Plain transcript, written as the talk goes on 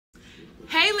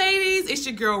it's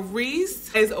your girl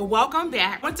Reese. Welcome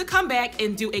back. I want to come back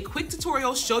and do a quick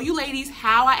tutorial, show you ladies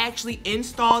how I actually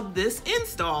installed this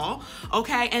install,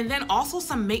 okay? And then also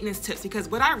some maintenance tips, because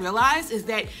what I realized is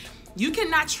that you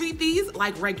cannot treat these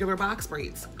like regular box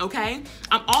braids, okay?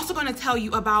 I'm also gonna tell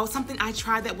you about something I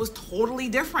tried that was totally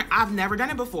different. I've never done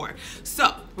it before.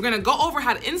 So we're gonna go over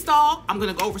how to install, I'm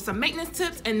gonna go over some maintenance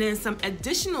tips, and then some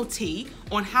additional tea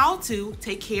on how to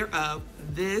take care of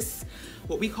this,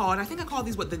 what we call it, I think I call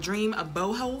these what, the Dream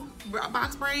Boho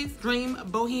box braids? Dream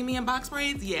Bohemian box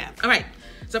braids, yeah. All right,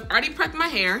 so I've already prepped my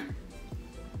hair.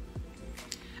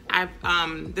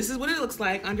 This is what it looks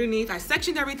like underneath. I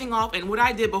sectioned everything off, and what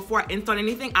I did before I installed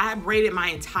anything, I braided my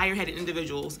entire head in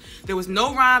individuals. There was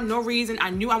no rhyme, no reason. I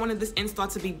knew I wanted this install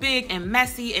to be big and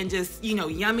messy and just, you know,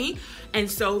 yummy. And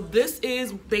so this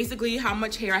is basically how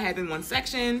much hair I have in one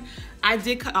section. I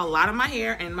did cut a lot of my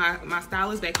hair, and my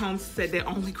stylist back home said that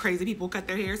only crazy people cut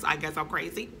their hair, so I guess I'm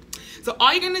crazy. So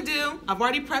all you're gonna do, I've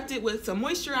already prepped it with some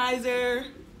moisturizer,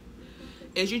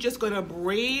 is you're just gonna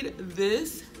braid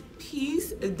this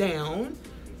piece down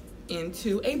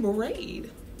into a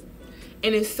braid.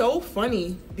 And it's so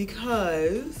funny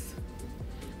because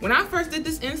when I first did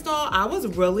this install, I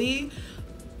wasn't really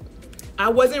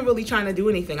trying to do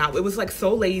anything. It was like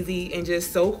so lazy and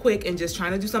just so quick and just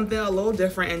trying to do something a little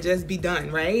different and just be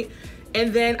done, right?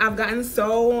 And then I've gotten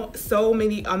so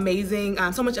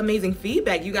much amazing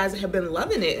feedback. You guys have been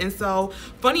loving it. And so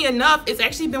funny enough, it's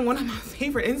actually been one of my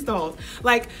favorite installs.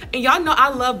 Like, and y'all know I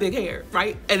love big hair,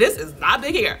 right? And this is not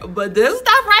big hair, but this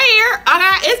stuff right here,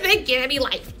 okay, it's been giving me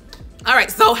life. All right,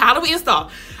 so how do we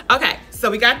install? Okay, so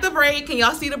we got the braid. Can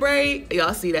y'all see the braid?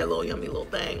 Y'all see that little yummy little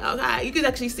thing, okay? You can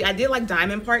actually see, I did like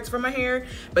diamond parts for my hair,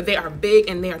 but they are big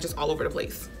and they are just all over the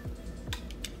place.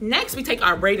 Next, we take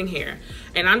our braiding hair,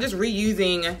 and I'm just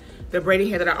reusing the braiding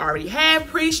hair that I already have,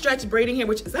 pre-stretched braiding hair,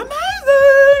 which is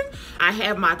amazing. I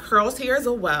have my curls here as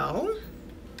well.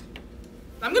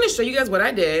 I'm gonna show you guys what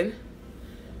I did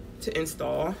to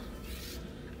install.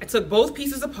 I took both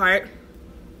pieces apart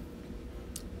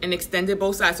and extended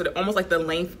both sides, so they're almost like the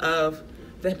length of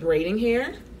the braiding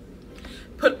hair.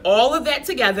 Put all of that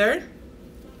together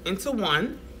into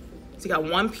one. So you got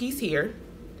one piece here.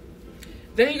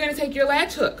 Then you're gonna take your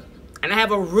latch hook. And I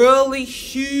have a really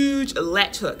huge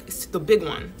latch hook. It's the big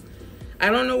one. I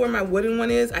don't know where my wooden one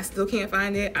is. I still can't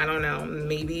find it. I don't know,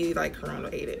 maybe like Corona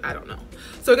ate it, I don't know.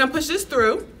 So we're gonna push this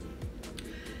through,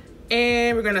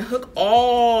 and we're gonna hook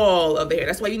all of the hair.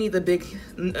 That's why you need the big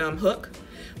hook.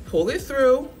 Pull it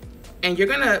through, and you're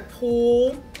gonna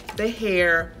pull the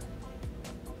hair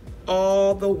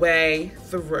all the way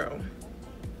through.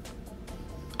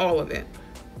 All of it.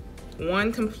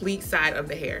 One complete side of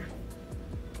the hair,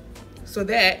 so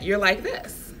that you're like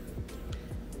this.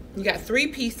 You got three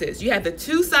pieces. You have the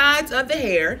two sides of the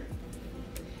hair,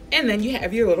 and then you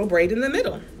have your little braid in the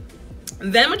middle.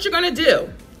 And then what you're gonna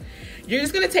do, you're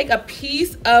just gonna take a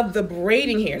piece of the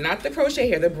braiding hair, not the crochet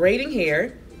hair, the braiding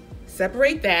hair,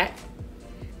 separate that,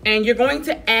 and you're going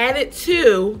to add it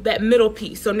to that middle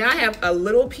piece. So now I have a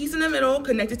little piece in the middle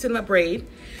connected to my braid.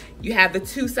 You have the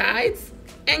two sides,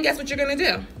 and guess what you're gonna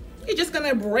do? You're just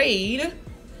gonna braid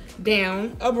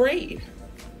down a braid.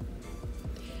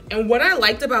 And what I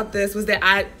liked about this was that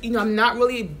I'm not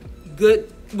really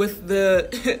good with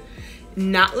the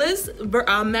knotless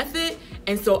method.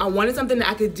 And so I wanted something that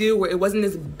I could do where it wasn't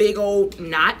this big old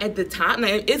knot at the top. Now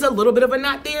it is a little bit of a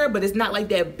knot there, but it's not like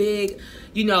that big,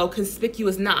 you know,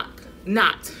 conspicuous knot.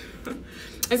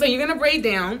 And so you're gonna braid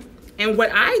down. And what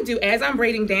I do as I'm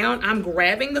braiding down, I'm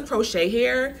grabbing the crochet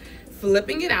hair,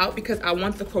 flipping it out because I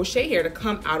want the crochet hair to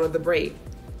come out of the braid.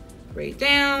 Braid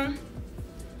down.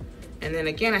 And then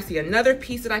again, I see another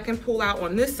piece that I can pull out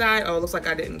on this side. Oh, it looks like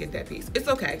I didn't get that piece. It's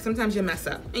okay, sometimes you mess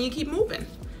up and you keep moving.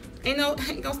 Ain't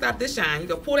gonna stop this shine. You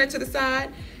go pull that to the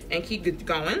side and keep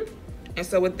going. And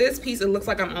so with this piece, it looks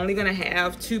like I'm only gonna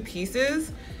have two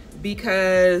pieces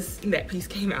because that piece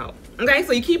came out. Okay,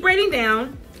 so you keep braiding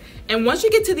down. And once you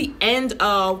get to the end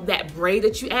of that braid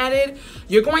that you added,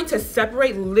 you're going to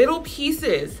separate little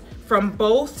pieces from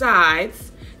both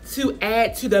sides to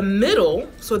add to the middle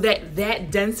so that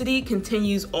that density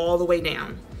continues all the way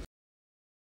down.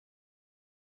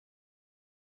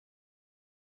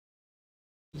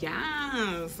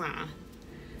 Yes.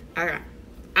 Okay.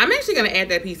 I'm actually gonna add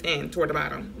that piece in toward the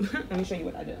bottom. Let me show you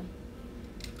what I do.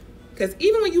 Because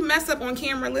even when you mess up on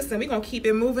camera, listen, we're gonna keep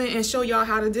it moving and show y'all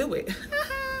how to do it.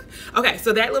 Okay,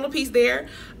 so that little piece there,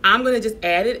 I'm gonna just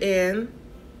add it in,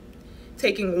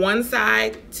 taking one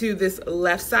side to this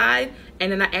left side,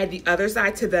 and then I add the other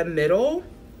side to the middle,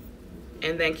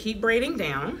 and then keep braiding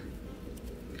down.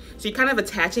 So you're kind of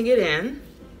attaching it in.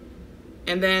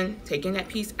 and then taking that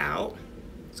piece out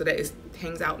so that it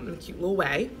hangs out in a cute little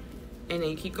way. And then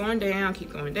you keep going down,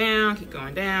 keep going down, keep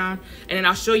going down. And then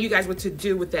I'll show you guys what to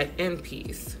do with that end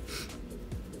piece.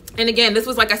 And again, this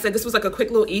was, like I said, this was like a quick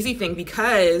little easy thing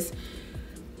because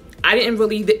I didn't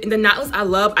really, the knotless I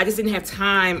love, I just didn't have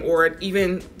time, or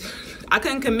even, I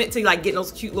couldn't commit to like getting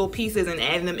those cute little pieces and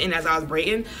adding them in as I was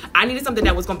braiding. I needed something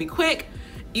that was gonna be quick,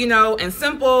 you know, and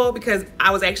simple, because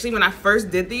I was actually, when I first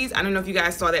did these, I don't know if you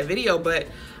guys saw that video, but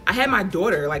I had my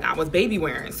daughter, like I was baby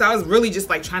wearing. So I was really just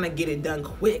like trying to get it done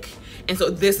quick. And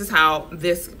so this is how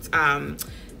this,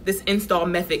 this install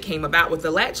method came about with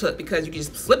the latch hook, because you can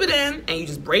just slip it in and you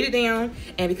just braid it down.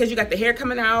 And because you got the hair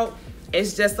coming out,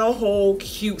 it's just a whole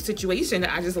cute situation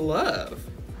that I just love.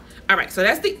 All right, so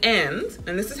that's the end.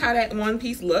 And this is how that one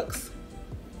piece looks.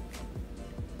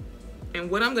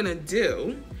 And what I'm gonna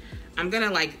do, I'm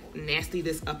gonna like nasty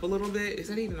this up a little bit. Is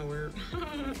that even a word?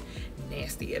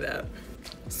 Nasty it up.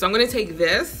 So I'm gonna take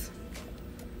this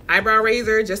eyebrow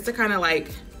razor just to kind of like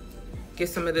get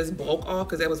some of this bulk off,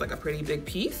 because that was like a pretty big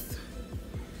piece.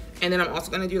 And then I'm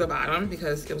also gonna do the bottom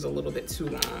because it was a little bit too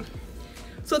long.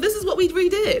 So this is what we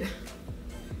redid.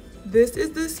 This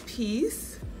is this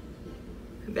piece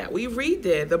that we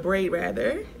redid, the braid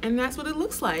rather, and that's what it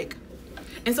looks like.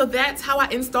 And so that's how I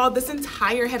installed this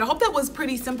entire head. I hope that was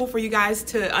pretty simple for you guys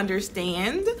to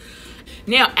understand.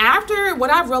 Now, after what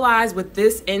I've realized with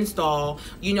this install,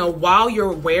 you know, while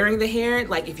you're wearing the hair,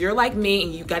 like if you're like me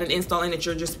and you got an install in that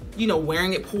you're just, you know,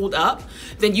 wearing it pulled up,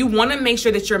 then you want to make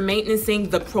sure that you're maintaining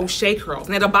the crochet curls.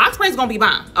 Now, the box braid is going to be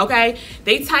bomb, okay?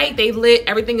 They tight, they lit,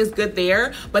 everything is good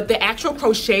there. But the actual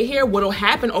crochet hair, what'll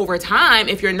happen over time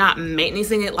if you're not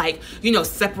maintaining it, like, you know,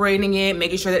 separating it,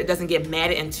 making sure that it doesn't get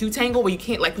matted and too tangled where you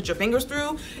can't like put your fingers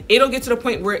through, it'll get to the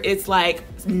point where it's like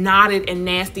knotted and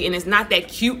nasty, and it's not that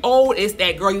cute old, it's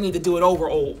that girl, you need to do it over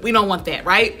old. We don't want that,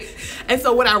 right? And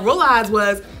so what I realized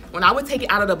was when I would take it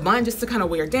out of the bun just to kind of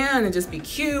wear it down and just be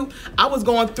cute, I was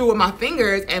going through with my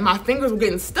fingers and my fingers were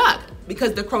getting stuck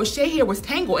because the crochet hair was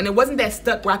tangled, and it wasn't that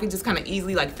stuck where I could just kind of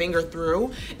easily like finger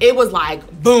through. It was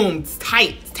like, boom, it's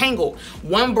tight, it's tangled.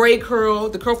 One braid curl,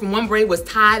 the curl from one braid was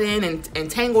tied in and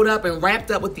tangled up and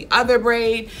wrapped up with the other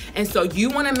braid. And so you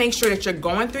want to make sure that you're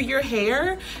going through your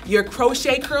hair, your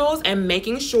crochet curls, and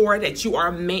making sure that you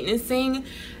are maintaining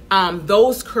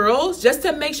those curls just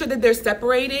to make sure that they're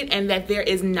separated and that there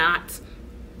is not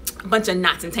a bunch of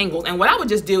knots and tangles. And what I would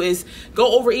just do is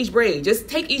go over each braid. Just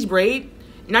take each braid,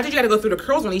 not that you got to go through the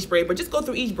curls on each braid, but just go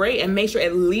through each braid and make sure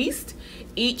at least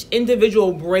each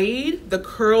individual braid, the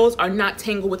curls are not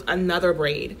tangled with another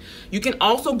braid. You can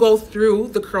also go through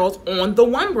the curls on the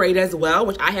one braid as well,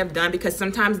 which I have done because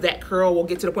sometimes that curl will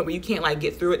get to the point where you can't like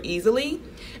get through it easily.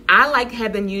 I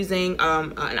have been using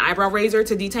an eyebrow razor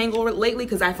to detangle it lately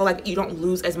because I feel like you don't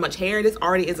lose as much hair. This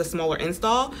already is a smaller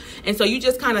install. And so you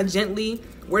just kind of gently,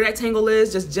 where that tangle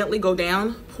is, just gently go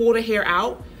down, pull the hair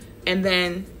out, and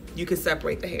then you can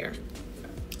separate the hair.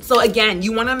 So again,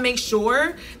 you want to make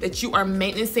sure that you are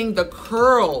maintaining the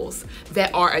curls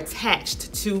that are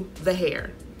attached to the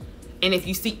hair. And if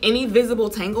you see any visible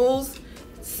tangles,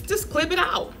 just clip it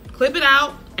out. Clip it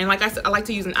out. And like I said, I like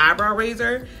to use an eyebrow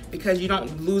razor because you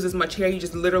don't lose as much hair. You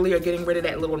just literally are getting rid of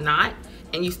that little knot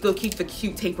and you still keep the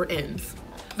cute taper ends.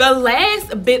 The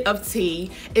last bit of tea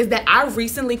is that I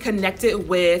recently connected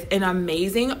with an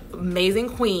amazing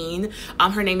queen.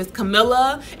 Her name is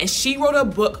Camilla, and she wrote a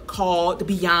book called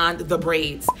Beyond the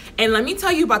Braids. And let me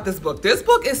tell you about this book. This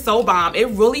book is so bomb. It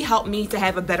really helped me to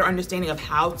have a better understanding of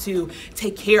how to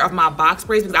take care of my box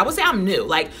braids, because I would say I'm new.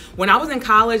 Like when I was in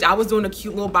college, I was doing the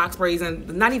cute little box braids, and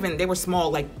not even, they were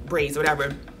small like braids or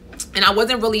whatever. And I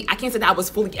wasn't really, I can't say that I was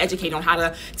fully educated on how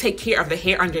to take care of the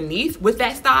hair underneath with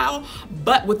that style.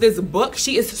 But with this book,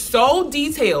 she is so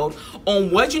detailed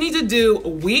on what you need to do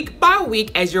week by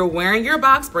week as you're wearing your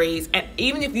box braids. And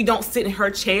even if you don't sit in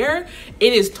her chair,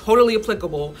 it is totally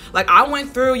applicable. Like I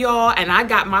went through, y'all, and I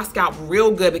got my scalp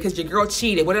real good because your girl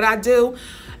cheated. What did I do?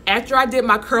 After I did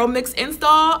my curl mix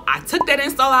install, I took that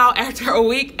install out after a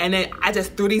week, and then I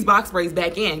just threw these box braids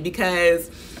back in because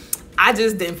I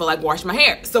just didn't feel like washing my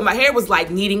hair. So my hair was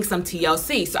like needing some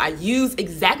TLC. So I used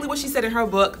exactly what she said in her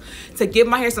book to give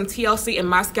my hair some TLC, and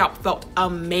my scalp felt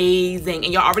amazing.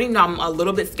 And y'all already know I'm a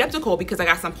little bit skeptical because I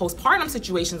got some postpartum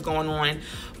situations going on.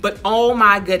 But oh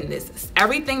my goodness,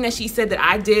 everything that she said that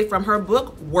I did from her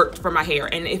book worked for my hair,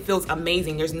 and it feels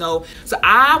amazing. So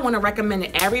I want to recommend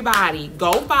that everybody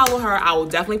go follow her. I will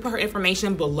definitely put her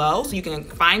information below so you can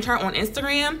find her on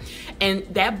Instagram, and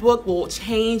that book will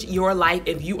change your life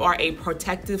if you are a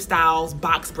protective styles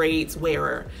box braids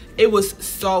wearer. It was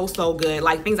so good,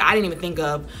 like things I didn't even think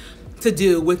of to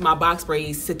do with my box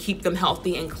braids to keep them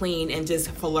healthy and clean and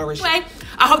just flourish. Anyway,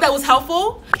 I hope that was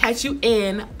helpful. Catch you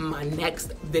in my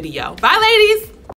next video. Bye, ladies.